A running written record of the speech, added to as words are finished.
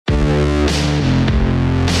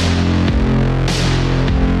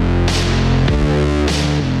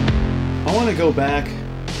go back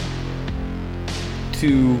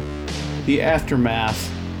to the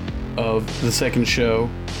aftermath of the second show.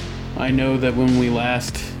 I know that when we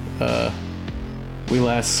last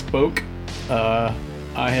spoke, I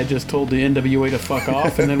had just told the NWA to fuck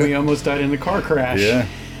off, and then we almost died in a car crash. Yeah.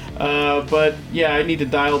 But yeah, I need to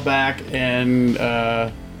dial back and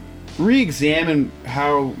re-examine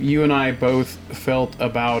how you and I both felt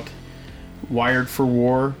about Wired for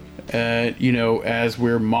War. As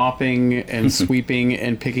we're mopping and sweeping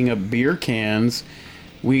and picking up beer cans,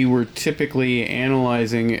 we were typically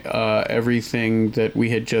analyzing everything that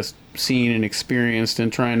we had just seen and experienced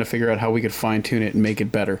and trying to figure out how we could fine-tune it and make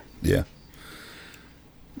it better. Yeah.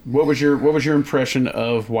 What was your impression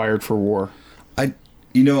of Wired for War? I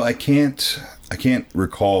can't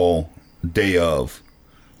recall day of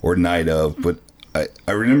or night of, but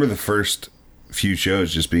I remember the first few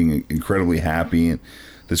shows just being incredibly happy and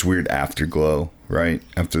this weird afterglow, right?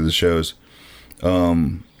 After the shows.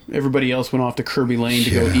 Everybody else went off to Kirby Lane to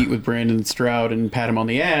go eat with Brandon Stroud and pat him on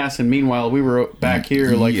the ass, and meanwhile we were back here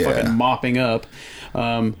fucking mopping up.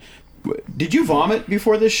 Did you vomit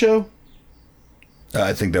before this show?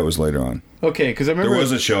 I think that was later on. Okay, because I remember there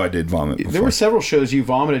was a show I did vomit before. There were several shows you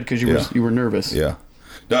vomited because you were nervous. Yeah.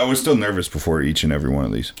 No, I was still nervous before each and every one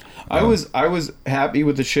of these. I was happy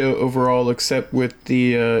with the show overall, except with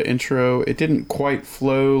the intro. It didn't quite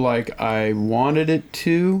flow like I wanted it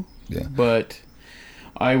to. Yeah. But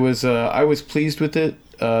I was pleased with it.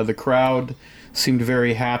 The crowd seemed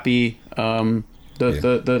very happy. The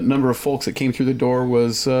number of folks that came through the door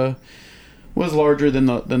was larger than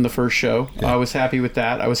the first show. Yeah. I was happy with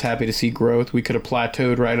that. I was happy to see growth. We could have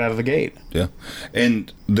plateaued right out of the gate. Yeah,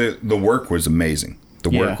 and the work was amazing. The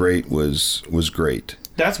work rate was great.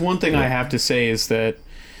 That's one thing I have to say is that,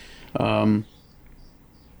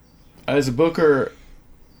 as a booker,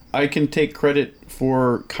 I can take credit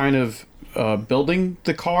for kind of building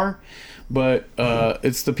the car, but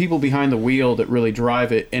it's the people behind the wheel that really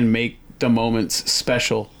drive it and make the moments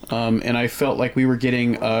special. And I felt like we were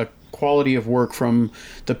getting a quality of work from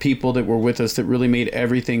the people that were with us that really made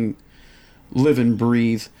everything live and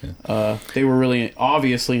breathe. Yeah. They were really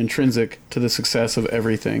obviously intrinsic to the success of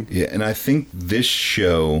everything. Yeah, and I think this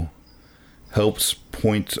show helps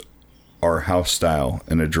point our house style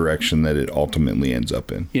in a direction that it ultimately ends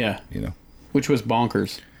up in. Yeah. Which was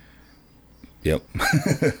bonkers. Yep.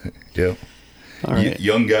 Yep. All right.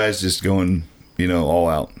 Young guys just going, all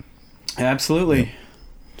out. Absolutely. Yeah.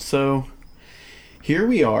 So here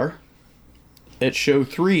we are at show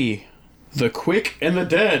 3, The Quick and the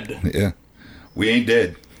Dead. Yeah. We ain't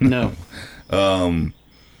dead. No.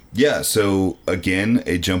 Yeah, so again,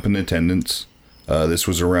 a jump in attendance. This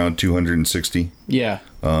was around 260. Yeah.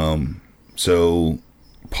 So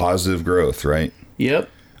positive growth, right? Yep.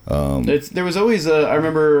 There was always I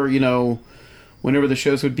remember, whenever the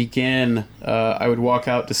shows would begin, I would walk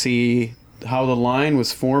out to see how the line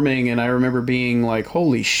was forming, and I remember being like,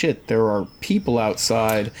 holy shit, there are people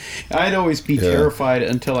outside. I'd always be terrified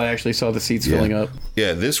until I actually saw the seats filling up.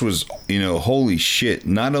 Yeah, this was, holy shit,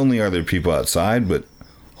 not only are there people outside, but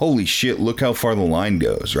holy shit, look how far the line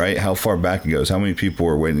goes, right? How far back it goes, how many people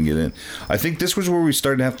were waiting to get in. I think this was where we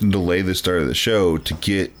started to have to delay the start of the show to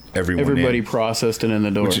get everybody in. Processed and in the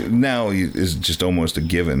door. Which now is just almost a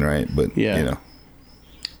given, right? But,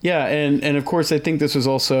 Yeah, and of course, I think this was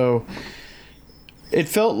also... It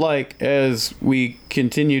felt like as we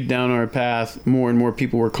continued down our path, more and more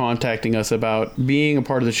people were contacting us about being a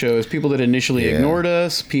part of the shows. People that initially ignored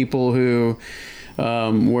us, people who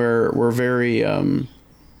were very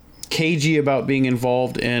cagey about being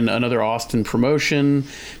involved in another Austin promotion,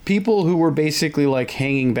 people who were basically like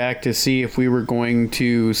hanging back to see if we were going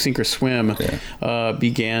to sink or swim,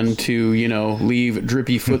 began to, leave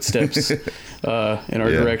drippy footsteps in our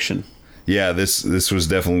direction. Yeah, this was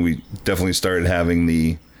we definitely started having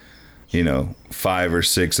the, 5 or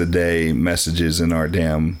 6 a day messages in our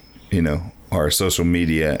damn, our social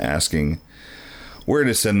media asking where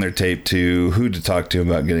to send their tape to, who to talk to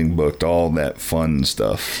about getting booked, all that fun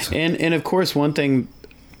stuff. And of course, one thing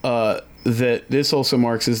that this also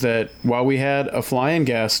marks is that while we had a fly-in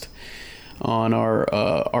guest on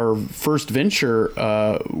our first venture,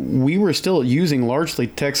 we were still using largely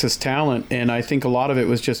Texas talent, and I think a lot of it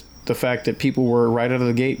was just the fact that people were right out of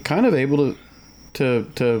the gate kind of able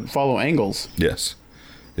to follow angles. Yes.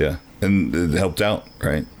 Yeah. And it helped out,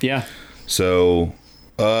 right? Yeah. So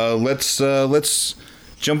let's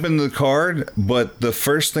jump into the card. But the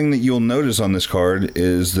first thing that you'll notice on this card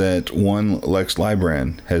is that one Lex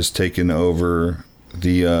Libran has taken over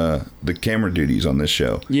the camera duties on this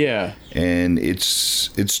show. Yeah. And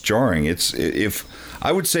it's jarring. If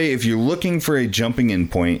I would say if you're looking for a jumping in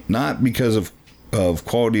point, not because of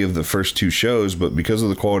quality of the first two shows, but because of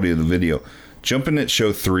the quality of the video, jump in at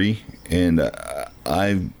show 3, and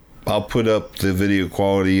I'll put up the video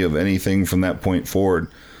quality of anything from that point forward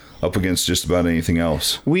up against just about anything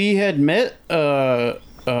else. We had met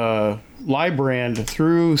Librand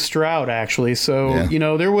through Stroud, actually, so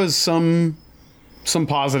there was some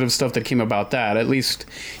positive stuff that came about that. At least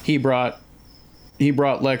he brought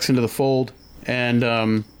Lex into the fold, and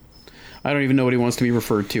I don't even know what he wants to be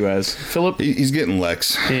referred to as. Philip? He's getting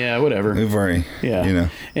Lex. Yeah, whatever. We've already,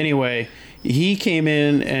 Anyway, he came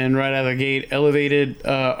in and right out of the gate elevated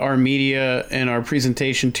our media and our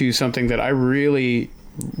presentation to something that I really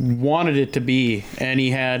wanted it to be, and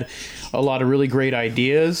he had a lot of really great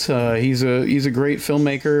ideas. He's a great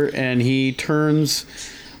filmmaker, and he turns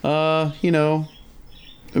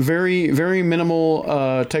very, very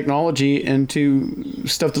minimal technology into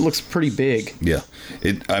stuff that looks pretty big. Yeah.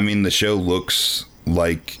 The show looks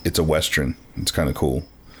like it's a Western. It's kind of cool.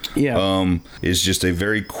 Yeah. It's just a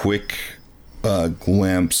very quick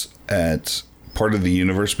glimpse at part of the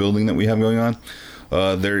universe building that we have going on.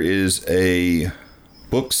 There is a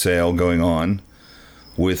book sale going on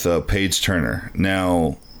with Paige Turner.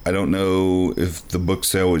 Now, I don't know if the book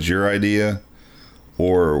sale was your idea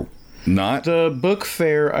or not. The book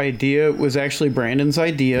fair idea was actually Brandon's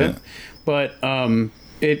idea, but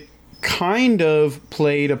it kind of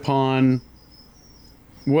played upon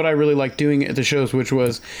what I really like doing at the shows, which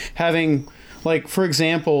was having, like, for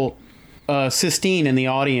example, Sistine in the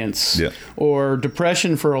audience, or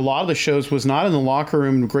Depression for a lot of the shows was not in the locker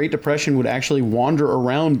room. Great Depression would actually wander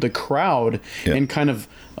around the crowd and kind of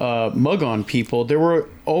mug on people. There were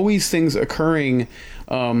always things occurring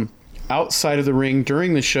outside of the ring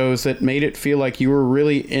during the shows that made it feel like you were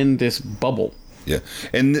really in this bubble. Yeah.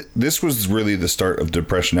 And this was really the start of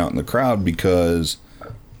Depression out in the crowd, because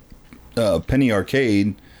Penny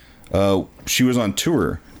Arcade, she was on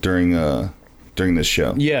tour during this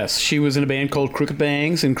show. Yes, she was in a band called Crooked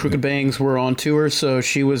Bangs, and Crooked Bangs were on tour, so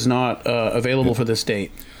she was not available for this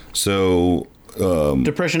date. So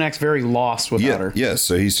Depression acts very lost without her. Yeah,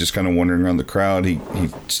 so he's just kind of wandering around the crowd. He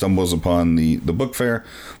stumbles upon the book fair,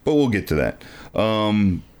 but we'll get to that.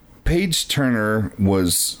 Paige Turner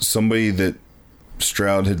was somebody that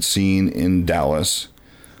Stroud had seen in Dallas,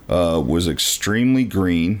 was extremely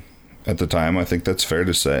green at the time. I think that's fair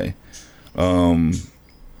to say. I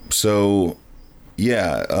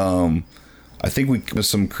think we have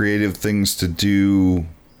some creative things to do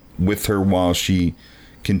with her while she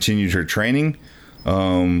continued her training.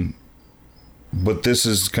 But this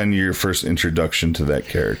is kind of your first introduction to that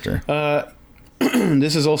character.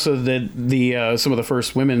 This is also the some of the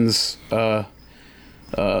first women's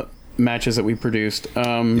matches that we produced.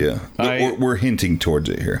 We're hinting towards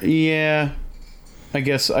it here. Yeah, I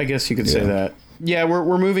guess you could say that. Yeah,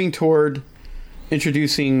 we're moving toward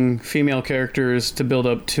introducing female characters to build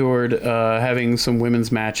up toward having some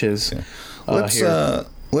women's matches. Yeah.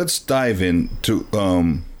 Let's dive into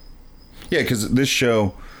because this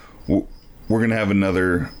show we're gonna have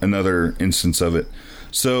another instance of it.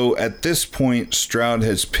 So at this point, Stroud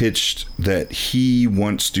has pitched that he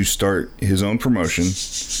wants to start his own promotion.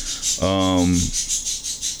 He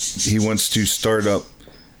wants to start up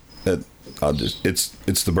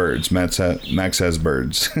it's the birds. Max has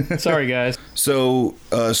birds. Sorry, guys. So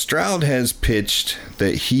Stroud has pitched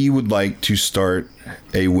that he would like to start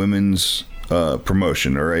a women's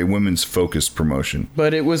promotion, or a women's focused promotion.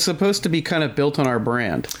 But it was supposed to be kind of built on our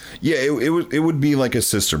brand. Yeah, it would be like a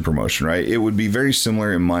sister promotion, right? It would be very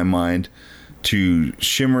similar in my mind to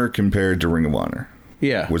Shimmer compared to Ring of Honor.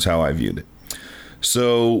 Yeah. Was how I viewed it.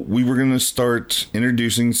 So we were going to start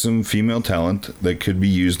introducing some female talent that could be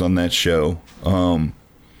used on that show.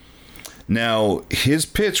 Now, his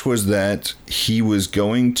pitch was that he was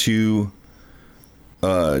going to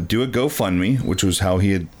do a GoFundMe, which was how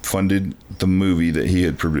he had funded the movie that he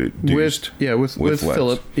had produced. With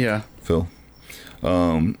Philip. Yeah. Phil.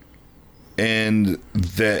 And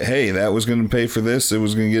that was going to pay for this. It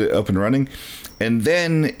was going to get it up and running. And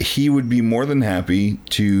then he would be more than happy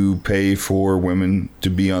to pay for women to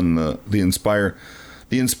be on the Inspire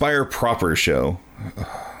proper show,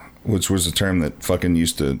 which was a term that fucking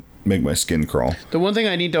used to make my skin crawl. The one thing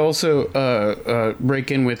I need to also break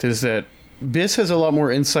in with is that Biss has a lot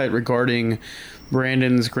more insight regarding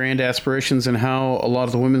Brandon's grand aspirations and how a lot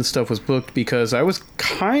of the women's stuff was booked, because I was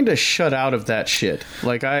kind of shut out of that shit.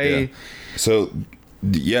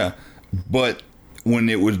 But when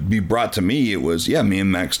it would be brought to me, it was, me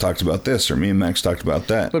and Max talked about this, or me and Max talked about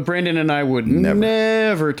that. But Brandon and I would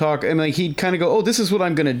never talk. I mean, like, he'd kind of go, oh, this is what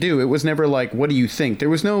I'm going to do. It was never like, what do you think? There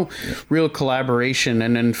was no real collaboration.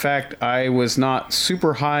 And in fact, I was not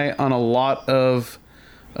super high on a lot of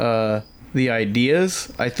the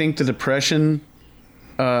ideas. I think the Depression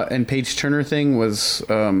and Page Turner thing was,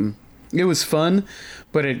 it was fun,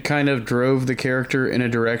 but it kind of drove the character in a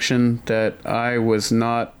direction that I was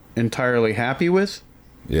not entirely happy with.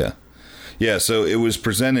 Yeah, so it was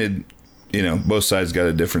presented, both sides got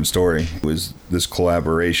a different story. It was this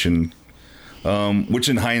collaboration, which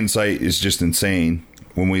in hindsight is just insane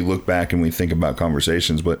when we look back and we think about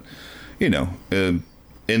conversations. But,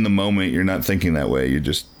 in the moment, you're not thinking that way. You're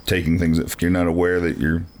just taking things that you're not aware that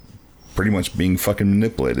you're pretty much being fucking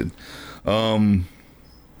manipulated.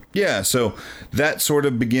 Yeah, so that sort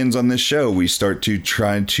of begins on this show. We start to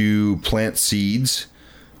try to plant seeds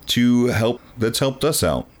to help. That's helped us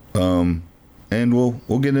out, and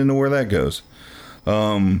we'll get into where that goes.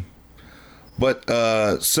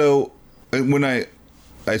 So when I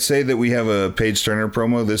say that we have a Page Turner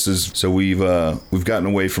promo, this is so we've gotten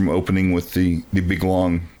away from opening with the big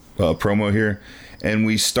long promo here, and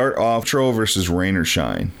we start off Troll versus Rain or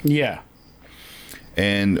Shine. Yeah.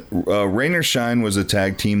 And Rain or Shine was a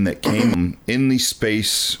tag team that came in the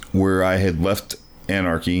space where I had left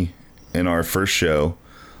Anarchy in our first show.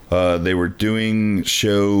 They were doing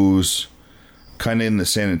shows kind of in the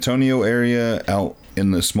San Antonio area, out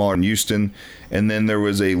in the smaller Houston. And then there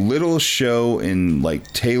was a little show in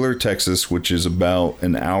like Taylor, Texas, which is about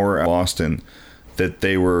an hour out of Boston, that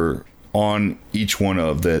they were on each one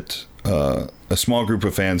of that a small group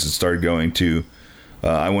of fans had started going to.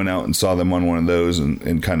 I went out and saw them on one of those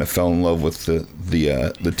and kind of fell in love with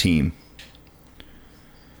the team.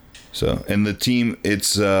 So, and the team,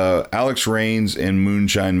 it's Alex Rains and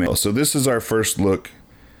Moonshine Mantel. So this is our first look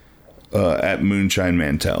at Moonshine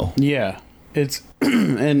Mantel. Yeah, it's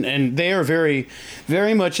and they are very,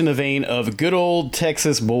 very much in the vein of good old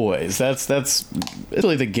Texas boys. That's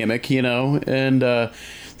really the gimmick, And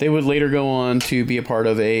they would later go on to be a part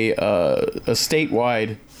of a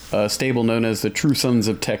statewide stable known as the True Sons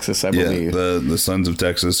of Texas, I believe. Yeah, the Sons of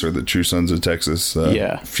Texas, or the True Sons of Texas.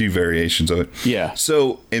 A few variations of it. Yeah.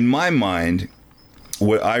 So in my mind,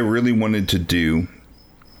 what I really wanted to do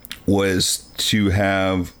was to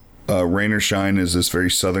have Rain or Shine as this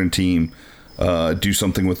very southern team do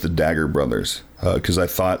something with the Dagger Brothers, because I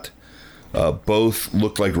thought both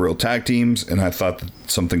looked like real tag teams, and I thought that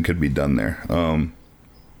something could be done there.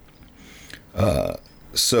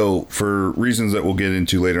 So for reasons that we'll get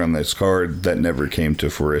into later on this card, that never came to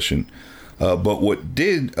fruition. But what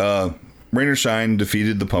did, Rain or Shine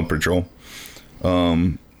defeated the Pump Patrol.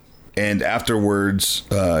 And afterwards,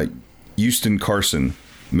 Houston Carson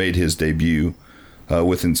made his debut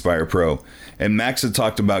with Inspire Pro. And Max had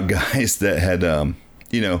talked about guys that had,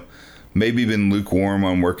 maybe been lukewarm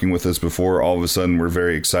on working with us before. All of a sudden, we're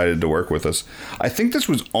very excited to work with us. I think this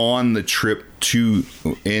was on the trip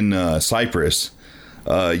in Cyprus.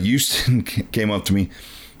 Houston came up to me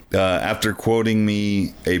after quoting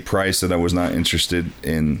me a price that I was not interested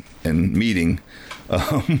in meeting.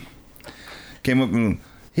 Came up and,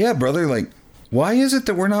 yeah, brother, like, why is it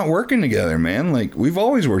that we're not working together, man? Like, we've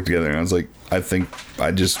always worked together. And I was like, I think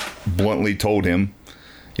I just bluntly told him,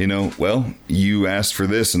 well, you asked for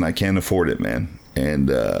this and I can't afford it, man. And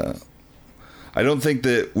I don't think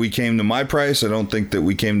that we came to my price. I don't think that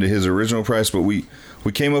we came to his original price, but we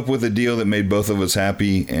came up with a deal that made both of us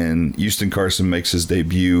happy, and Houston Carson makes his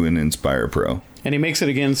debut in Inspire Pro. And he makes it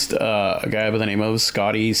against a guy by the name of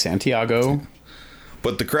Scotty Santiago.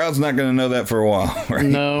 But the crowd's not going to know that for a while, right?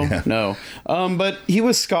 No. But he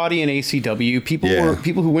was Scotty in ACW.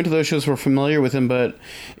 People who went to those shows were familiar with him, but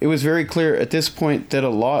it was very clear at this point that a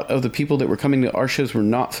lot of the people that were coming to our shows were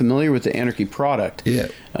not familiar with the Anarchy product. Yeah.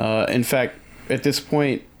 In fact, at this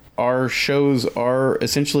point, our shows are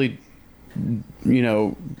essentially,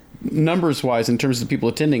 numbers wise, in terms of the people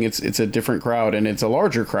attending, it's a different crowd, and it's a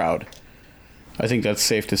larger crowd. I think that's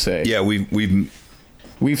safe to say. Yeah, we've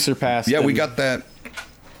surpassed. Yeah, we got that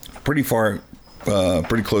pretty far,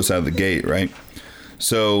 pretty close out of the gate, right?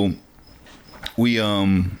 So we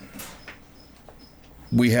have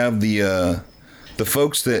the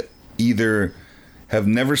folks that either have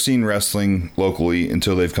never seen wrestling locally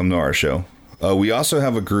until they've come to our show. We also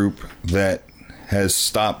have a group that has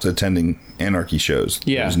stopped attending Anarchy shows.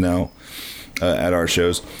 Yeah. Who's now at our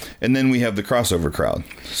shows. And then we have the crossover crowd.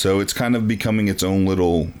 So it's kind of becoming its own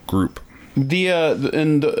little group.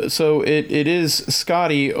 So it is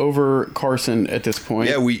Scotty over Carson at this point.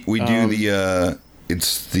 Yeah, we do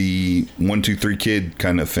it's the 1, 2, 3 kid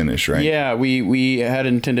kind of finish, right? Yeah, we had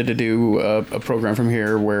intended to do a program from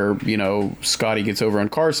here where, you know, Scotty gets over on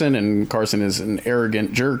Carson, and Carson is an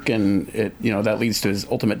arrogant jerk, and it, you know, that leads to his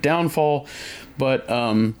ultimate downfall. But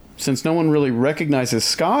since no one really recognizes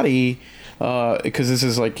Scotty, because this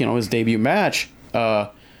is like, you know, his debut match,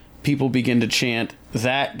 people begin to chant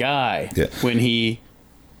that guy when he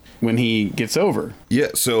gets over. Yeah.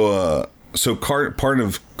 So part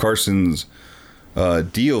of Carson's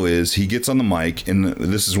deal is he gets on the mic, and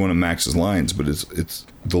this is one of Max's lines, but it's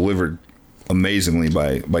delivered amazingly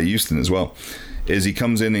by Houston as well. Is he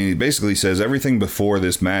comes in and he basically says everything before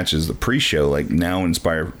this match is the pre-show, like now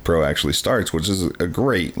Inspire Pro actually starts, which is a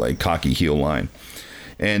great like cocky heel line.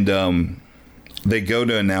 And they go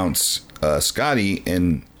to announce Scotty,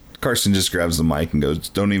 and Carson just grabs the mic and goes,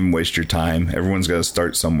 "Don't even waste your time. Everyone's got to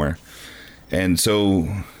start somewhere." And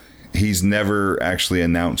so he's never actually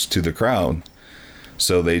announced to the crowd.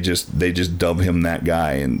 So they just dub him that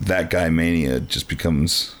guy, and that guy mania just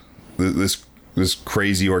becomes this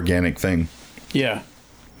crazy organic thing. Yeah,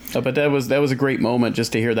 but that was a great moment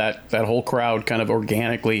just to hear that whole crowd kind of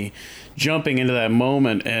organically jumping into that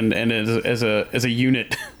moment and as a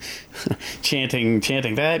unit chanting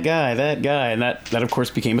that guy, and that of course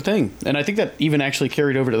became a thing. And I think that even actually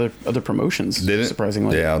carried over to the other promotions. Did it?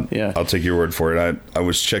 Surprisingly, yeah. I'll take your word for it. I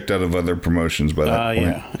was checked out of other promotions by that point.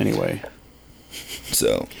 Yeah. Anyway.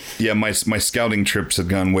 So yeah, my scouting trips had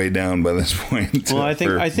gone way down by this point. Well, I think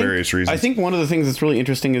various reasons. I think one of the things that's really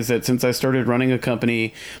interesting is that since I started running a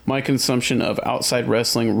company, my consumption of outside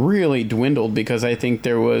wrestling really dwindled, because I think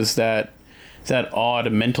there was that odd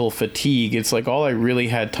mental fatigue. It's like all I really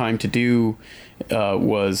had time to do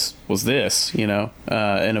was this, you know,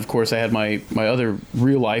 and of course I had my other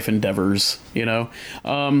real life endeavors, you know.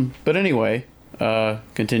 But anyway,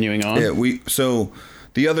 continuing on. Yeah, so.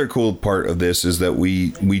 The other cool part of this is that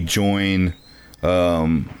we join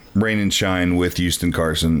Rain and Shine with Houston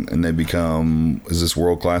Carson, and they become, is this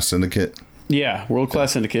World Class Syndicate? Yeah, World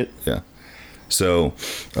Class Syndicate. Yeah. So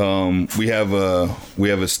we have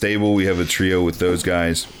a stable, we have a trio with those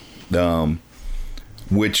guys,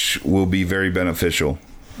 which will be very beneficial.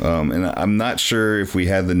 And I'm not sure if we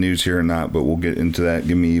had the news here or not, but we'll get into that.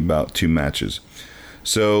 Give me about 2 matches.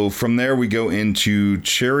 So from there, we go into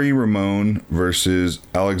Cherry Ramon versus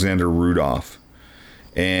Alexander Rudolph.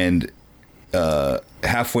 And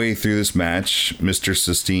halfway through this match, Mr.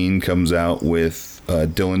 Sistine comes out with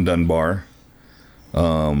Dylan Dunbar.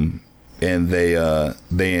 And they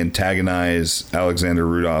antagonize Alexander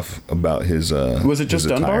Rudolph about his Was it just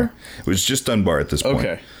Dunbar? It was just Dunbar at this point.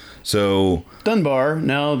 Okay. So Dunbar,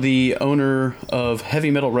 now the owner of Heavy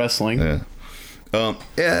Metal Wrestling.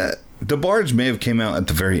 Yeah. DeBarge may have came out at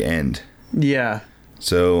the very end. Yeah.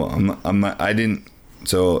 So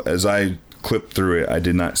so as I clipped through it, I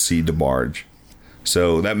did not see DeBarge.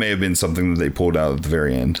 So that may have been something that they pulled out at the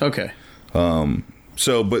very end. Okay.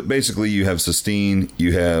 So, but basically you have Sistine,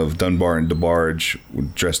 you have Dunbar and DeBarge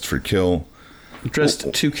dressed for kill.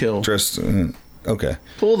 Dressed to kill. Okay.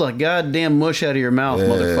 Pull the goddamn mush out of your mouth,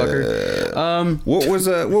 motherfucker. What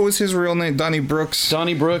was his real name? Donnie Brooks.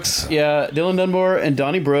 Donnie Brooks, yeah, Dylan Dunbar and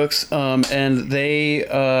Donnie Brooks, and they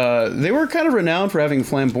were kind of renowned for having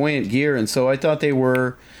flamboyant gear, and so I thought they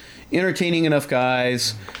were entertaining enough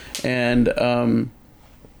guys, and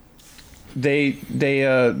they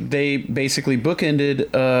basically bookended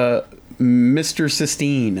Mr.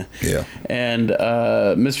 Sistine. Yeah. And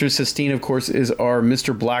Mr. Sistine, of course, is our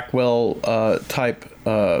Mr. Blackwell type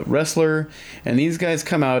wrestler. And these guys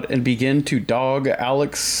come out and begin to dog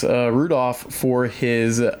Alex Rudolph for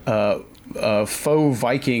his faux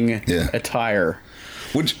Viking attire.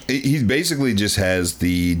 Which he basically just has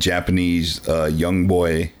the Japanese young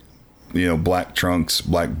boy, you know, black trunks,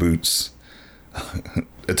 black boots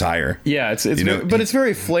attire. Yeah, it's but it's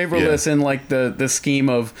very flavorless in like the scheme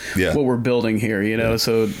of what we're building here, you know.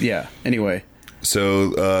 So anyway.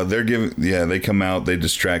 So they come out, they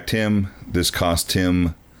distract him. This cost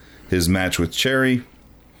him his match with Cherry.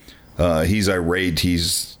 He's irate.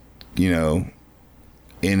 He's, you know,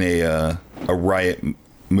 in a riot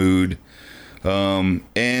mood.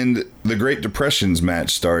 And the Great Depression's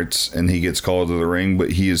match starts, and he gets called to the ring,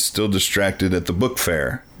 but he is still distracted at the book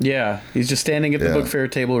fair. Yeah, he's just standing at the book fair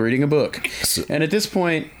table reading a book. And at this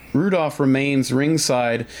point, Rudolph remains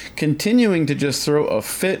ringside, continuing to just throw a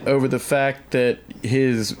fit over the fact that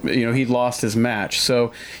he lost his match.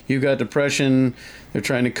 So you've got Depression, they're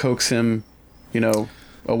trying to coax him, you know,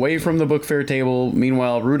 away from the book fair table.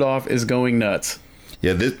 Meanwhile, Rudolph is going nuts.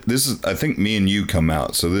 Yeah, this is, I think me and you come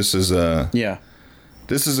out. So this is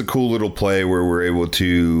this is a cool little play where we're able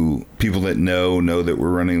to, people that know that we're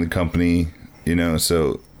running the company, you know,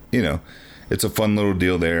 so, you know, it's a fun little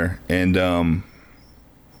deal there. And,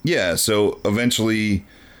 yeah, so eventually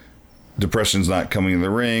Depression's not coming in the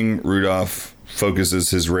ring. Rudolph focuses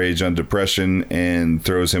his rage on Depression and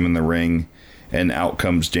throws him in the ring, and out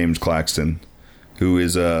comes James Claxton, who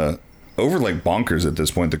is over like bonkers at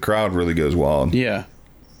this point. The crowd really goes wild. Yeah.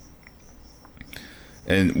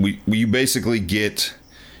 And we basically get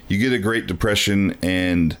a great Depression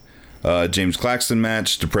and James Claxton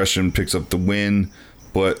match. Depression picks up the win,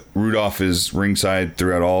 but Rudolph is ringside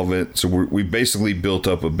throughout all of it. So we basically built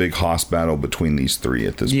up a big hoss battle between these three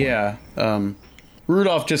at this point. Yeah.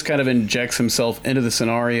 Rudolph just kind of injects himself into the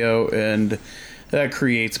scenario, and that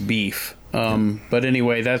creates beef. But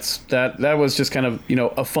anyway, that was just kind of, you know,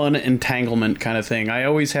 a fun entanglement kind of thing. I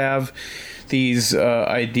always have these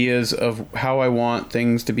ideas of how I want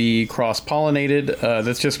things to be cross-pollinated.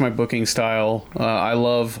 That's just my booking style. I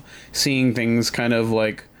love seeing things kind of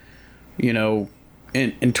like, you know,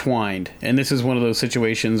 entwined. And this is one of those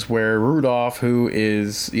situations where Rudolph, who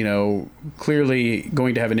is, you know, clearly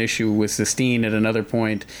going to have an issue with Sistine at another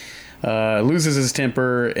point, loses his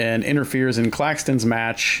temper and interferes in Claxton's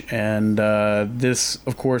match. And this,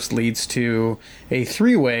 of course, leads to a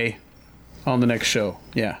three-way on the next show.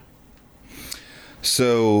 Yeah.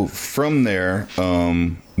 So from there,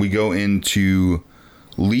 we go into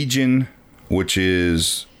Legion, which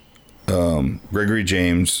is Gregory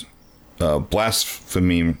James,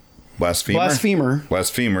 Blasphemer,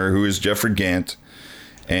 who is Jeffrey Gant,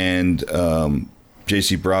 and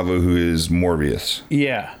JC Bravo, who is Morbius.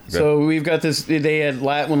 Yeah. Okay. So we've got this. They had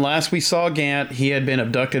when last we saw Gant, he had been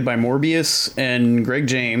abducted by Morbius and Greg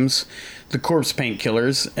James, the corpse paint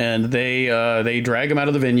killers, and they drag him out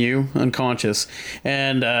of the venue unconscious.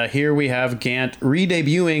 And here we have Gant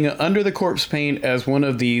re-debuting under the corpse paint as one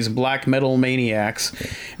of these black metal maniacs,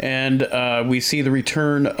 and we see the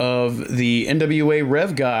return of the NWA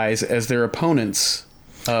Rev guys as their opponents.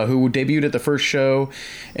 Who debuted at the first show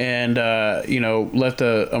and, you know, left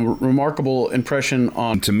a remarkable impression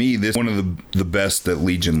on... To me, this is one of the best that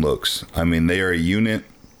Legion looks. I mean, they are a unit.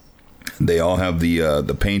 They all have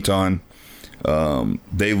the paint on.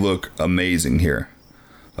 They look amazing here.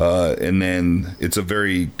 And then it's a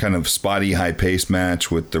very kind of spotty, high-paced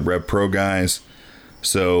match with the Rev Pro guys.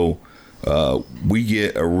 So we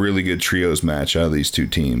get a really good trios match out of these two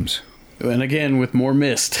teams. And again, with more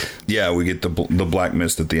mist. Yeah, we get the black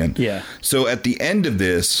mist at the end. Yeah. So at the end of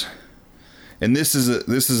this, and this is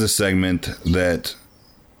a segment that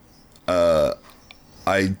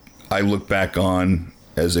I look back on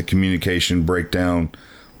as a communication breakdown,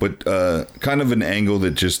 but kind of an angle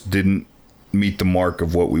that just didn't meet the mark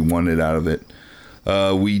of what we wanted out of it.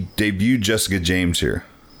 We debuted Jessica James here.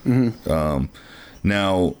 Mm-hmm.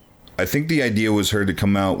 Now, I think the idea was her to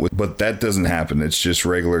come out with, but that doesn't happen. It's just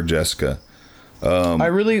regular Jessica. What I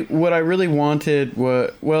really wanted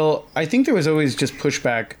was, well, I think there was always just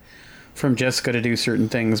pushback from Jessica to do certain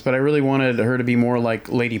things, but I really wanted her to be more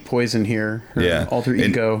like Lady Poison here, her alter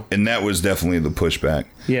ego. And that was definitely the pushback.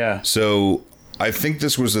 Yeah. So I think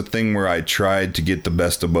this was a thing where I tried to get the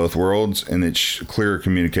best of both worlds, and clearer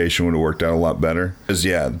communication would have worked out a lot better. Because,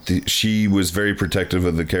 she was very protective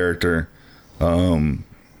of the character.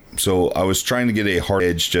 So I was trying to get a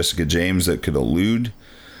hard-edged Jessica James that could allude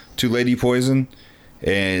to Lady Poison,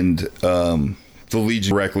 and the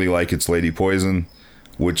Legion directly like it's Lady Poison,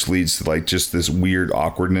 which leads to like just this weird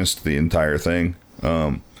awkwardness to the entire thing.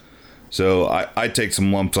 So I take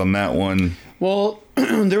some lumps on that one. Well,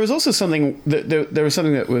 there was also something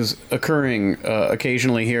that was occurring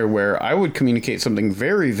occasionally here where I would communicate something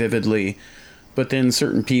very vividly, but then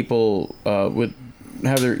certain people would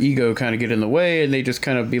have their ego kind of get in the way, and they just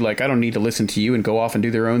kind of be like, I don't need to listen to you, and go off and do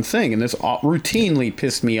their own thing. And this routinely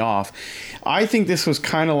pissed me off. I think this was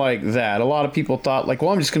kind of like that. A lot of people thought like,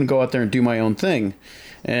 well, I'm just going to go out there and do my own thing.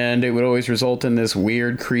 And it would always result in this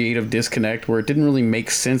weird creative disconnect where it didn't really make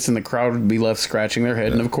sense, and the crowd would be left scratching their head.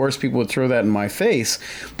 Yeah. And of course people would throw that in my face.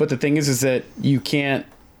 But the thing is that you can't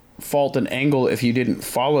fault an angle if you didn't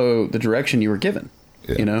follow the direction you were given,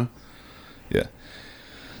 you know? Yeah.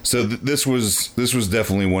 So this was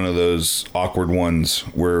definitely one of those awkward ones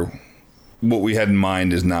where what we had in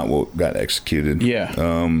mind is not what got executed. Yeah.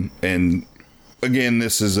 And again,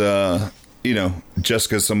 this is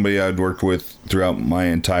Jessica's somebody I'd worked with throughout my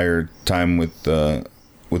entire time with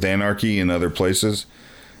Anarchy and other places,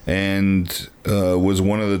 and was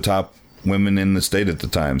one of the top women in the state at the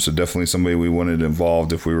time. So definitely somebody we wanted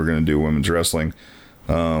involved if we were going to do women's wrestling.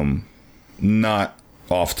 Not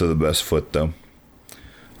off to the best foot though.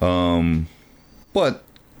 But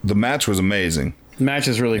the match was amazing. Match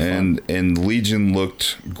is really fun. And Legion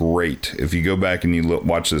looked great. If you go back and you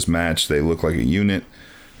watch this match, they look like a unit.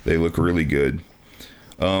 They look really good.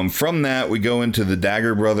 From that, we go into the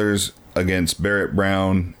Dagger Brothers against Barrett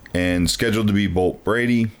Brown and scheduled to be Bolt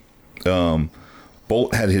Brady.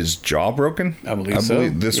 Bolt had his jaw broken. I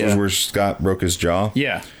believe this was where Scott broke his jaw.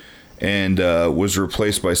 Yeah. And was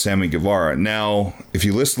replaced by Sammy Guevara. Now, if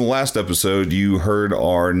you listen to the last episode, you heard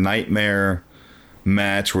our Nightmare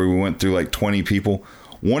match where we went through like 20 people.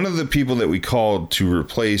 One of the people that we called to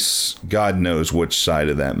replace God knows which side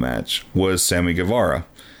of that match was Sammy Guevara.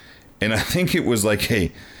 And I think it was like,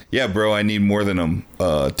 hey, yeah, bro, I need more than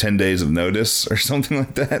 10 days of notice or something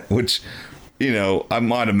like that, which, you know,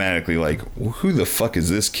 I'm automatically like, who the fuck is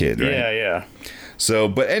this kid, right? Yeah. So,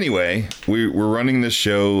 but anyway, we're running this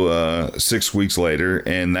show 6 weeks later,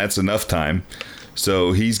 and that's enough time.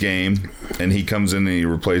 So he's game, and he comes in and he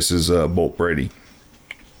replaces Bolt Brady.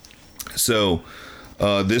 So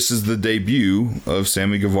this is the debut of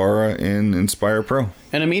Sammy Guevara in Inspire Pro.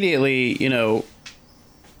 And immediately, you know,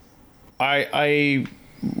 I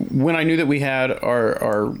when I knew that we had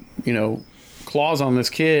our you know, claws on this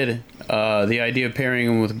kid, the idea of pairing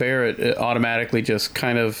him with Barrett, it automatically just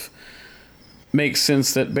kind of makes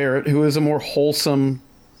sense that Barrett, who is a more wholesome,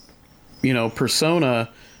 you know, persona,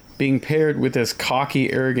 being paired with this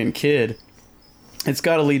cocky, arrogant kid, it's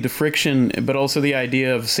got to lead to friction, but also the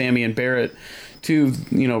idea of Sammy and Barrett, two,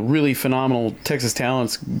 you know, really phenomenal Texas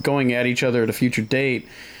talents going at each other at a future date.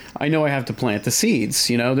 I know I have to plant the seeds.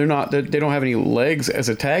 You know, they don't have any legs as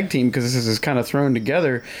a tag team because this is kind of thrown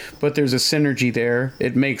together, but there's a synergy there.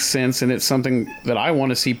 It makes sense, and it's something that I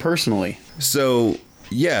want to see personally. So,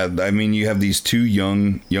 yeah, I mean, you have these two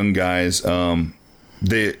young guys.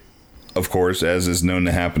 They, of course, as is known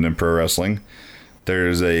to happen in pro wrestling,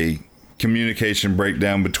 there's a communication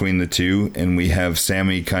breakdown between the two, and we have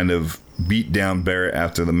Sammy kind of beat down Barrett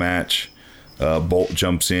after the match. Bolt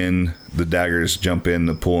jumps in, the Daggers jump in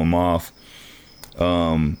to pull him off.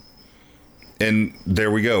 And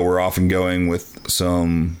there we go. We're off and going with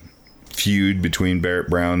some feud between Barrett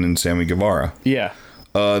Brown and Sammy Guevara. Yeah.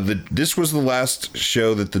 This was the last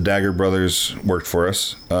show that the Dagger Brothers worked for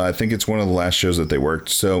us. I think it's one of the last shows that they worked.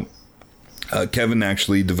 So Kevin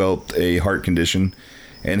actually developed a heart condition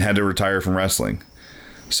and had to retire from wrestling.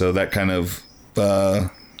 So that kind of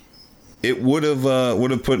it would have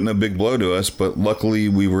put in a big blow to us, but luckily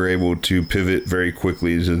we were able to pivot very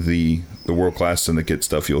quickly to the World Class Syndicate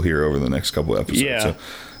stuff you'll hear over the next couple of episodes. Yeah.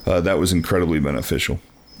 So that was incredibly beneficial.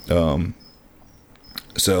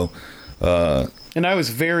 And I was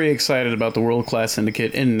very excited about the World Class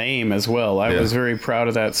Syndicate in name as well. I was very proud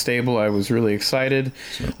of that stable. I was really excited.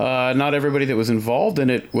 Not everybody that was involved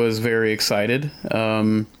in it was very excited.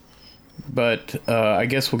 But I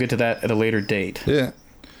guess we'll get to that at a later date. Yeah.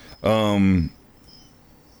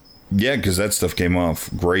 Yeah, because that stuff came off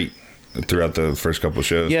great throughout the first couple of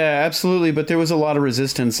shows. Yeah, absolutely. But there was a lot of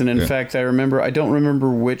resistance. And in fact, I don't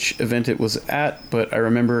remember which event it was at, but I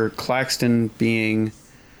remember Claxton being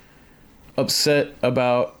upset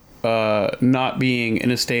about not being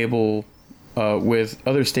in a stable with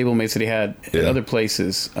other stablemates that he had at other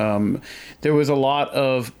places. There was a lot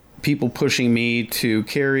of people pushing me to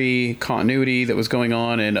carry continuity that was going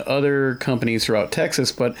on in other companies throughout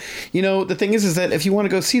Texas. But, you know, the thing is that if you want to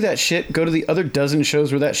go see that shit, go to the other dozen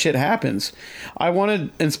shows where that shit happens. I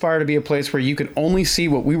wanted Inspire to be a place where you could only see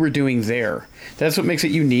what we were doing there. That's what makes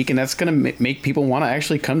it unique, and that's going to make people want to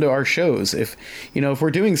actually come to our shows. If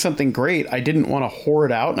we're doing something great, I didn't want to whore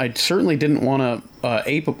it out, and I certainly didn't want to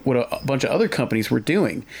ape what a bunch of other companies were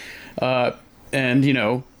doing. And, you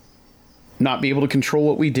know, not be able to control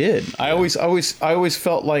what we did. I always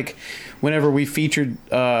felt like whenever we featured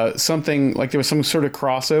something, like there was some sort of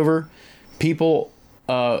crossover, people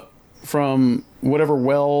from whatever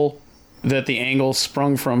well that the angle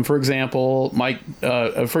sprung from, for example, Ray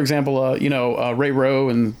Rowe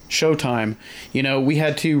and Showtime, you know, we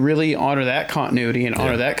had to really honor that continuity and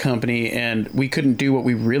honor that company, and we couldn't do what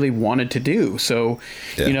we really wanted to do. So,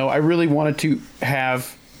 you know, I really wanted to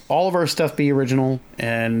have all of our stuff be original,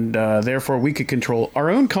 and therefore we could control our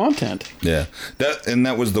own content. Yeah,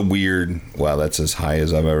 that was the weird. Wow, that's as high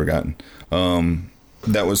as I've ever gotten.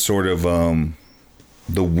 That was sort of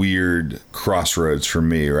the weird crossroads for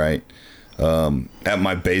me, right? At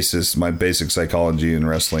my basic psychology in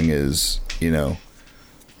wrestling is, you know,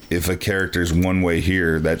 if a character's one way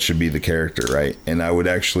here, that should be the character, right? And I would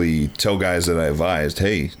actually tell guys that I advised,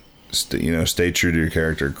 hey, stay true to your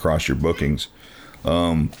character, cross your bookings.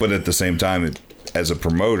 But at the same time, as a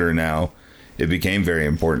promoter now, it became very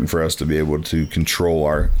important for us to be able to control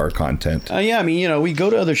our content. Yeah, I mean, you know, we go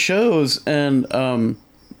to other shows, and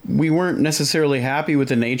we weren't necessarily happy with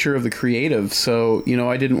the nature of the creative. So, you know,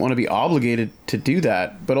 I didn't want to be obligated to do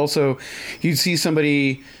that. But also, you'd see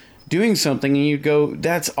somebody doing something and you'd go,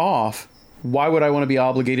 that's off. Why would I want to be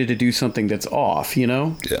obligated to do something that's off, you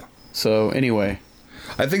know? Yeah. So, anyway.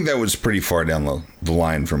 I think that was pretty far down the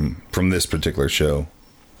line from this particular show.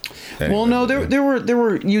 Anyway, well, no, there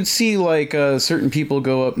were you'd see like certain people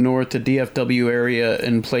go up north to DFW area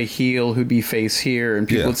and play heel who'd be face here, and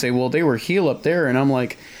people would say, well, they were heel up there, and I'm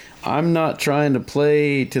like, I'm not trying to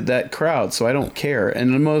play to that crowd, so I don't care.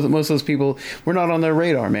 And most of those people, we're not on their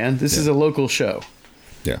radar, man. This is a local show.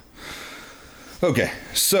 Yeah. Okay,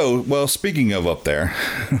 so, well, speaking of up there,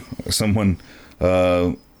 someone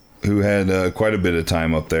who had quite a bit of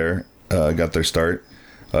time up there got their start.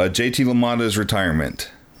 JT LaMotta's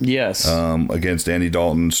retirement. Yes. Against Andy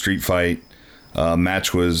Dalton, street fight.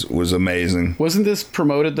 Match was amazing. Wasn't this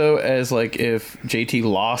promoted, though, as like if JT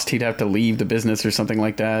lost, he'd have to leave the business or something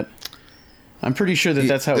like that? I'm pretty sure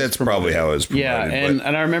that's how that's probably how it was promoted. Yeah, and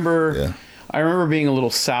I remember... Yeah. I remember being a little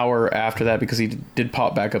sour after that because he did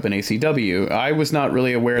pop back up in ACW. I was not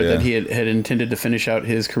really aware that he had intended to finish out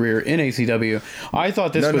his career in ACW. I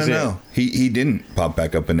thought this was it. No. He didn't pop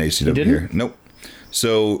back up in ACW here. Nope.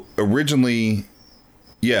 So originally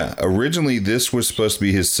this was supposed to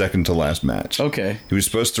be his second to last match. Okay. He was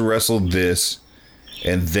supposed to wrestle this,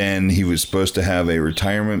 and then he was supposed to have a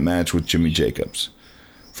retirement match with Jimmy Jacobs.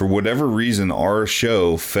 For whatever reason, our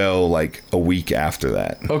show fell like a week after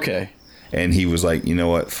that. Okay. And he was like, you know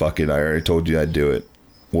what? Fuck it. I already told you I'd do it.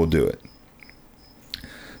 We'll do it.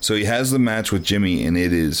 So he has the match with Jimmy, and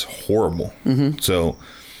it is horrible. Mm-hmm. So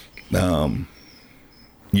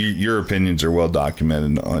your opinions are well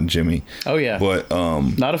documented on Jimmy. Oh, yeah. But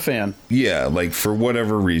not a fan. Yeah, like for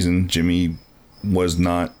whatever reason, Jimmy was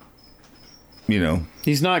not, you know.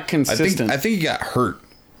 He's not consistent. I think he got hurt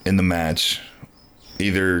in the match,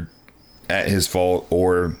 either at his fault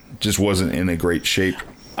or just wasn't in a great shape.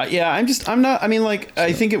 I'm not. I mean, like,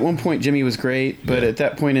 I think at one point Jimmy was great, but at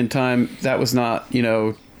that point in time, that was not,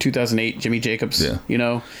 2008 Jimmy Jacobs,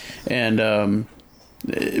 and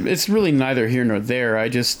it's really neither here nor there. I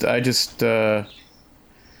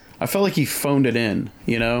felt like he phoned it in,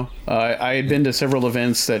 I had been to several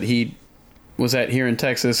events that he was at here in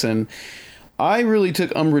Texas, and I really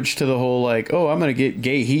took umbrage to the whole, like, oh, I'm going to get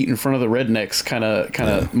gay heat in front of the rednecks kind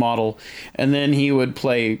of model. And then he would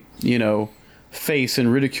play, face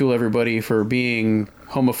and ridicule everybody for being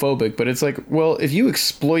homophobic. But it's like, well, if you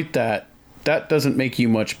exploit that doesn't make you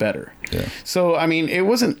much better. Yeah. So, I mean, it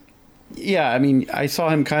wasn't, I saw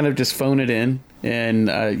him kind of just phone it in and,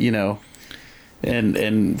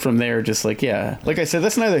 and from there, just like, like I said,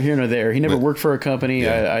 that's neither here nor there. He never worked for a company.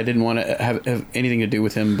 Yeah. I didn't want to have anything to do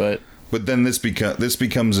with him, but then this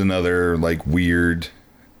becomes another like weird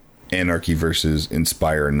Anarchy versus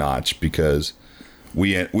Inspire notch, because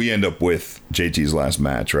we end up with JT's last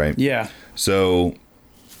match, right? Yeah. So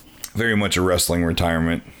very much a wrestling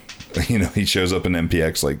retirement. He shows up in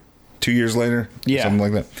MPX like 2 years later, something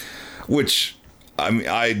like that, which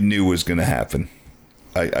I knew was going to happen.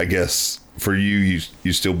 I guess for you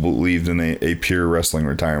still believed in a pure wrestling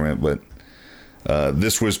retirement, but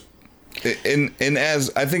this was. And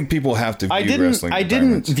as I think people have to view wrestling, I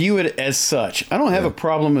didn't view it as such. I don't have a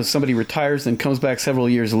problem if somebody retires and comes back several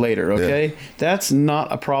years later. Okay, that's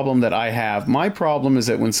not a problem that I have. My problem is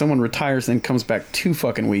that when someone retires and comes back 2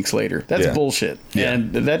 fucking weeks later, that's bullshit. Yeah.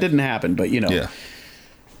 And that didn't happen. But Yeah.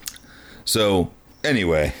 So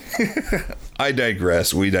anyway, I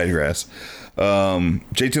digress. We digress. JT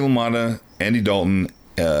LaMotta, Andy Dalton.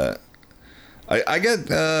 I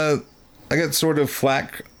got sort of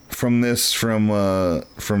flack from this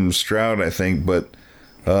from Stroud, I think, but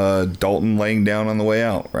Dalton laying down on the way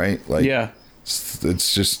out, right? Like,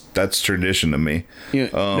 it's just, that's tradition to me.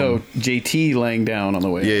 No, JT laying down on the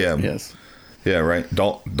way out. Yes. Yeah, right.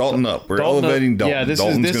 Dalton up. We're elevating Dalton. Yeah,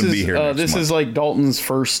 Dalton's going to be here next this month. Is like Dalton's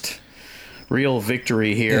first real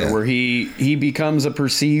victory here, where he becomes a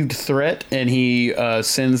perceived threat, and he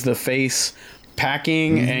sends the face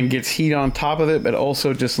packing and gets heat on top of it, but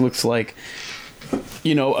also just looks like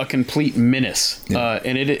a complete menace.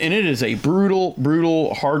 And it is a brutal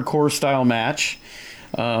hardcore style match.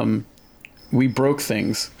 We broke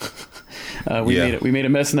things. We made a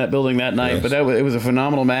mess in that building that night, but it was a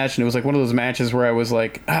phenomenal match, and it was like one of those matches where I was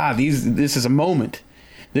like, this is a moment.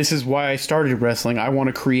 This is why I started wrestling. I want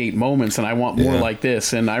to create moments, and I want more like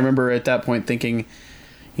this. And I remember at that point thinking,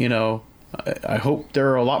 I hope there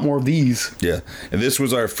are a lot more of these. Yeah, and this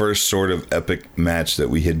was our first sort of epic match that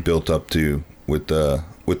we had built up to with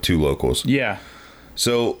 2 locals. Yeah.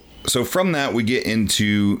 So from that we get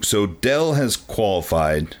into, Dell has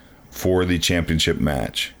qualified for the championship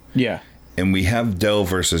match. Yeah. And we have Dell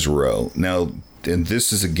versus Ro. Now, and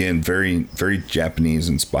this is, again, very, very Japanese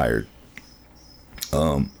inspired.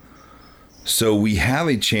 So we have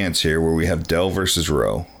a chance here where we have Dell versus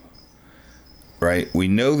Ro. Right? We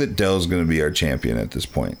know that Dell's going to be our champion at this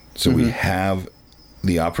point. So we have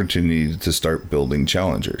the opportunity to start building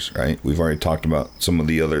challengers, right? We've already talked about some of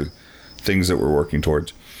the other things that we're working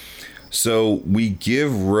towards. So we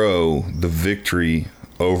give Ro the victory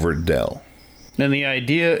over Dell. And the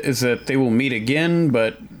idea is that they will meet again,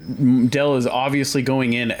 but Dell is obviously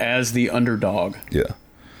going in as the underdog. Yeah.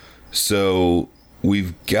 So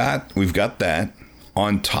we've got that.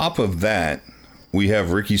 On top of that, we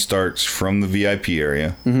have Ricky Starks from the VIP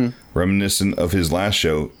area, reminiscent of his last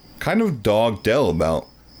show, kind of dogged Dell about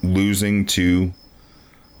losing to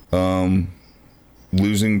Ray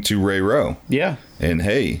Rowe. Yeah. And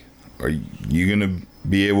hey, are you going to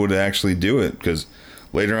be able to actually do it? Because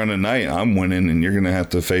later on tonight, I'm winning and you're going to have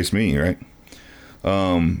to face me, right?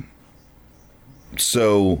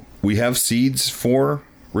 So we have seeds for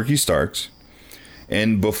Ricky Starks.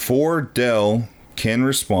 And before Dell can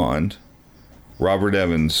respond, Robert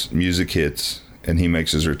Evans' music hits and he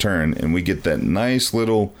makes his return. And we get that nice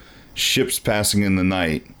little ships passing in the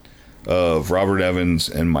night of Robert Evans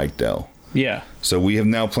and Mike Dell. Yeah. So we have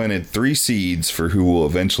now planted 3 seeds for who will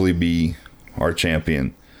eventually be our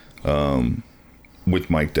champion, with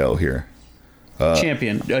Mike Dell here.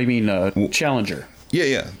 Challenger.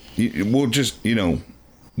 Yeah. We'll just,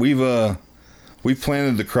 we've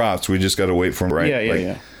planted the crops. We just got to wait for them, right?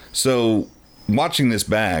 Yeah. So watching this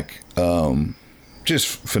back, just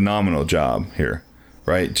phenomenal job here,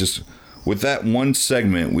 right? Just with that one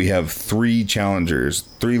segment, we have 3 challengers,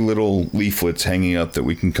 3 little leaflets hanging up that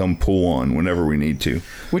we can come pull on whenever we need to.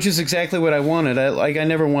 Which is exactly what I wanted. I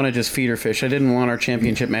never want to just feeder fish. I didn't want our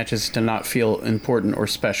championship matches to not feel important or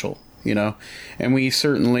special, And we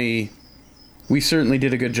certainly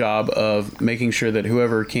did a good job of making sure that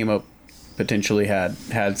whoever came up potentially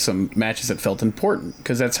had some matches that felt important,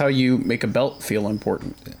 because that's how you make a belt feel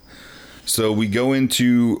important. Yeah. So we go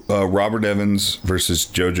into Robert Evans versus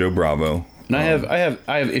Jojo Bravo. And I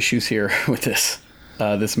have issues here with this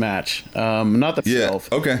match. Not the 12. Yeah.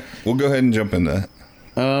 Okay. We'll go ahead and jump into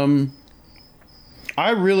that.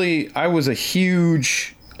 I was a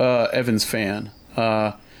huge Evans fan.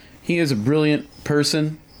 He is a brilliant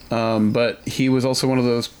person, but he was also one of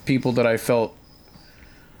those people that I felt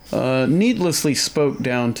needlessly spoke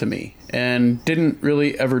down to me and didn't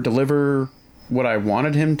really ever deliver what I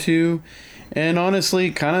wanted him to, and honestly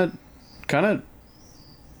kind of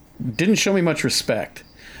didn't show me much respect.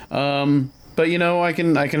 But I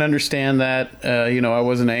can understand that. I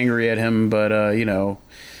wasn't angry at him, but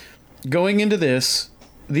going into this,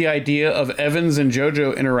 the idea of Evans and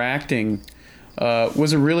JoJo interacting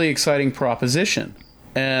was a really exciting proposition,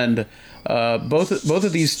 and both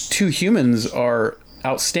of these 2 humans are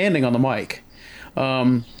outstanding on the mic.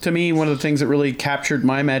 To me, one of the things that really captured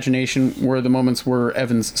my imagination were the moments where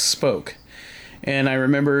Evans spoke. And I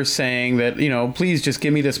remember saying that, please just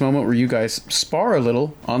give me this moment where you guys spar a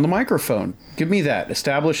little on the microphone. Give me that.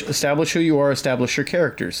 Establish who you are, establish your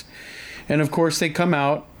characters. And of course, they come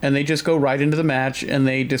out and they just go right into the match and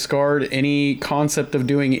they discard any concept of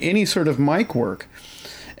doing any sort of mic work.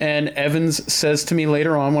 And Evans says to me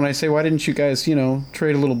later on when I say, why didn't you guys,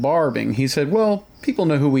 trade a little barbing? He said, well, people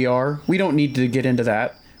know who we are. We don't need to get into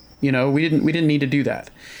that. We didn't need to do that.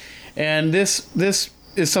 And this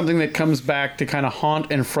is something that comes back to kind of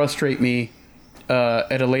haunt and frustrate me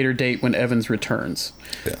at a later date when Evans returns.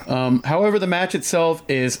 Yeah. However, the match itself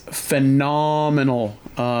is phenomenal.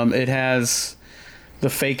 It has the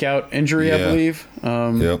fake out injury, I believe.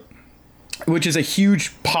 Yep. Which is a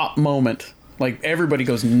huge pop moment. Like, everybody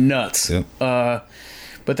goes nuts. Yep.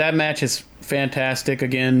 But that match is fantastic.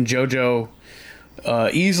 Again, JoJo,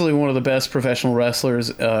 easily one of the best professional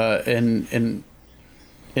wrestlers in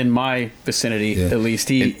my vicinity, at least.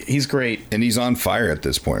 He's great. And he's on fire at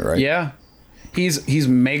this point, right? Yeah. He's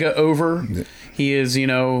mega over. Yeah. He is, he's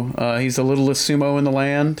the littlest sumo in the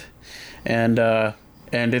land. And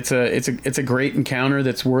it's a great encounter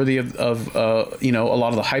that's worthy of a lot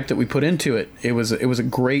of the hype that we put into it. It was a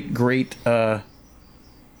great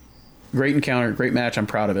encounter, great match. I'm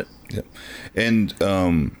proud of it. Yep. And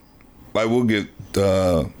I will get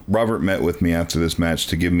Robert met with me after this match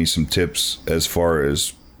to give me some tips as far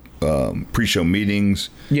as pre-show meetings,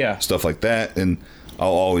 stuff like that, and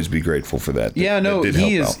I'll always be grateful for that. He's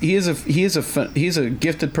a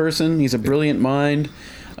gifted person. He's a brilliant mind.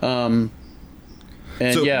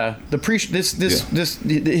 And So-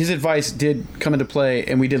 his advice did come into play,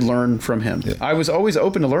 and we did learn from him. Yeah. I was always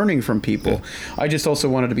open to learning from people. I just also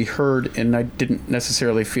wanted to be heard, and I didn't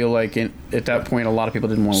necessarily feel like at that point a lot of people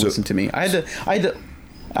didn't want to listen to me. I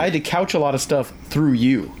had to couch a lot of stuff through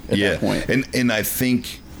you at that point. And I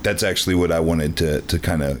think that's actually what I wanted to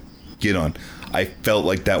kind of get on. I felt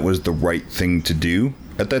like that was the right thing to do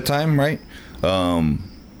at that time, right?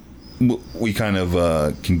 We kind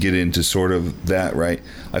of can get into sort of that, right?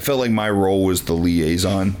 I felt like my role was the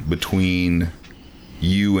liaison between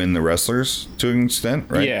you and the wrestlers to an extent,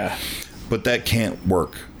 right? Yeah. But that can't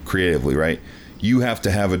work creatively, right? You have to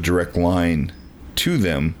have a direct line to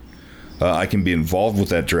them. I can be involved with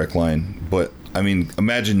that direct line, but I mean,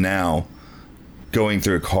 imagine now going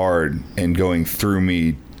through a card and going through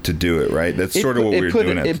me to do it, right? That's sort of what we were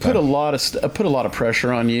doing at the time. It put a lot of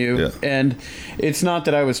pressure on you, Yeah. and it's not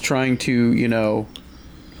that I was trying to,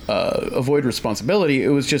 avoid responsibility. It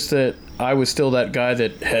was just that I was still that guy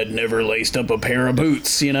that had never laced up a pair of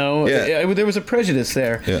boots. Yeah. There was a prejudice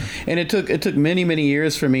there, Yeah. and it took many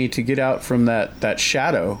years for me to get out from that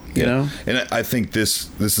shadow. You know, and I think this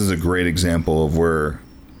is a great example of where,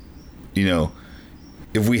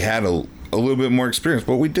 if we had a little bit more experience,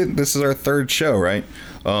 but we didn't. This is our third show, right?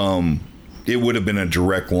 It would have been a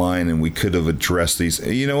direct line, and we could have addressed these.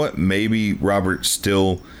 You know what? Maybe Robert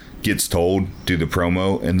still gets told, do the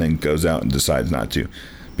promo, and then goes out and decides not to,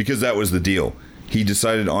 because that was the deal. He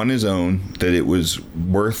decided on his own that it was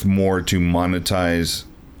worth more to monetize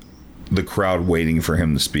the crowd waiting for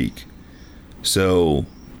him to speak. So,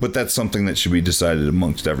 but that's something that should be decided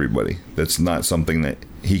amongst everybody. That's not something that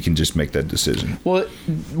he can just make that decision. Well,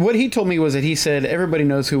 what he told me was that he said everybody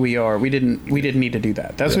knows who we are. We didn't need to do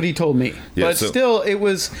that. That's what he told me. Yeah, but still, it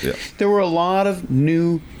was there were a lot of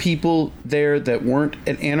new people there that weren't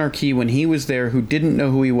at Anarchy when he was there who didn't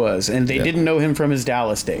know who he was, and they didn't know him from his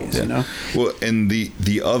Dallas days. You know. Well, and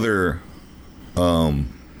the other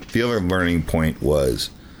learning point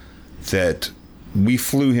was that we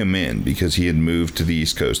flew him in because he had moved to the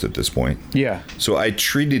East Coast at this point. Yeah. So I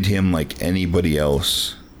treated him like anybody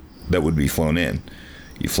else that would be flown in.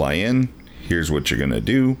 You fly in, here's what you're going to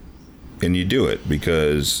do, and you do it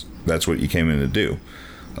because that's what you came in to do.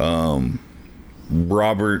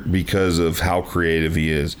 Robert, because of how creative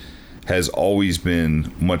he is, has always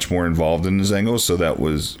been much more involved in his angles, so that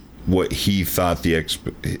was what he thought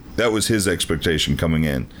that was his expectation coming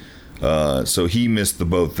in. So he missed the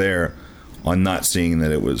boat there on not seeing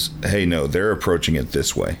that it was, hey, no, they're approaching it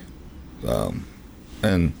this way.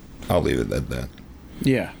 And I'll leave it at that.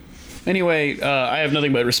 Yeah. Anyway, I have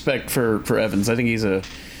nothing but respect for Evans. I think he's a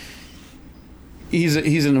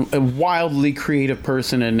wildly creative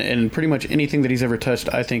person, and pretty much anything that he's ever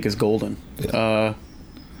touched, I think, is golden. Yeah.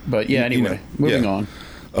 But yeah, anyway, moving on.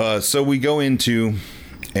 So we go into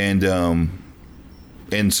and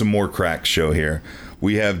some more crack show here.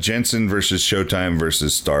 We have Jensen versus Showtime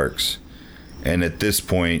versus Starks. And at this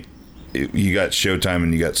point, you got Showtime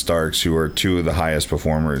and you got Starks, who are two of the highest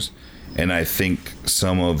performers. And I think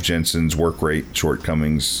some of Jensen's work rate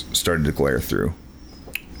shortcomings started to glare through.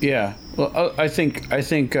 Yeah. Well, I think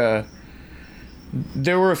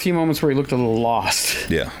there were a few moments where he looked a little lost.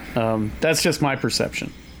 Yeah. That's just my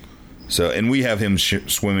perception. So, and we have him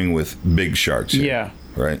swimming with big sharks here, yeah.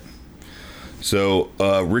 Right? So,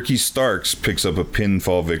 Ricky Starks picks up a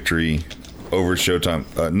pinfall victory over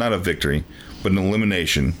Showtime. Not a victory, but an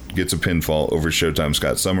elimination. Gets a pinfall over Showtime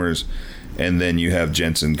Scott Summers. And then you have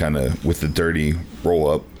Jensen kind of with the dirty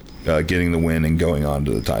roll-up, getting the win and going on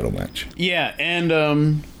to the title match. Yeah,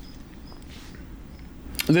 and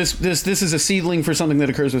this is a seedling for something that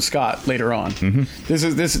occurs with Scott later on.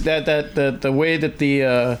 Mm-hmm. The way that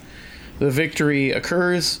the victory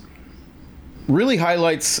occurs really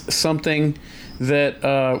highlights something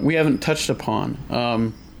that we haven't touched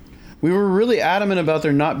upon. We were really adamant about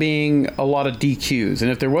there not being a lot of DQs, and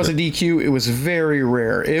if there was a DQ, it was very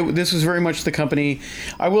rare. This was very much the company.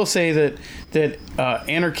 I will say that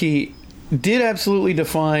Anarchy did absolutely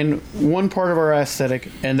define one part of our aesthetic,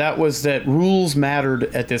 and that was that rules mattered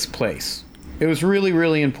at this place. It was really,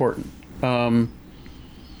 really important.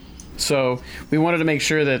 So we wanted to make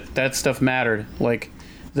sure that stuff mattered. Like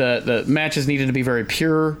the matches needed to be very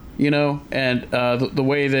pure, and the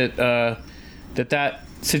way that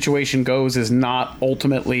situation goes is not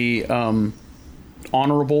ultimately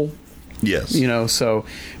honorable. Yes. So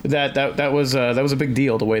that was a big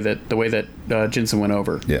deal, the way that Jensen went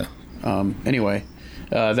over. Yeah. Anyway,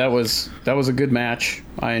 that was a good match.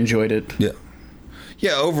 I enjoyed it. Yeah.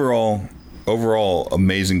 Yeah, overall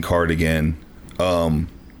amazing card again.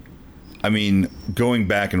 I mean, going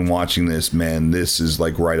back and watching this, man, this is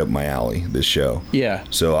like right up my alley, this show. Yeah.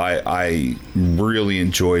 So I really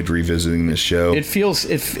enjoyed revisiting this show. It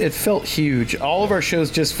felt huge. All of our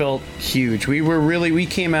shows just felt huge. We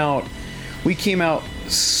came out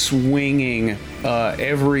swinging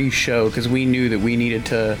every show because we knew that we needed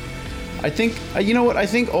to. I think, you know what? I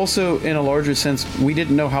think also in a larger sense, we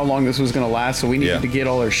didn't know how long this was going to last, so we needed to get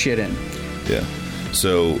all our shit in. Yeah.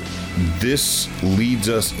 So this leads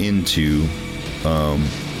us into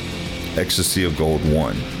Ecstasy of Gold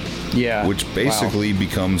 1. Yeah. Which basically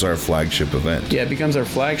becomes our flagship event. Yeah, it becomes our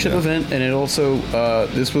flagship event, and it also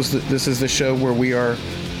this is the show where we are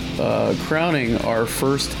crowning our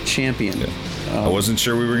first champion. Yeah. I wasn't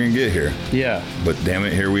sure we were gonna get here. Yeah. But damn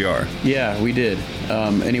it, here we are. Yeah, we did.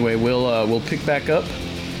 Anyway, we'll pick back up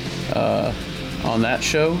on that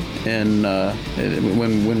show, and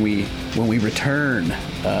when we return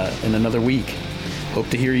in another week. Hope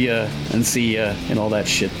to hear you and see you and all that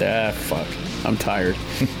shit. Fuck. I'm tired.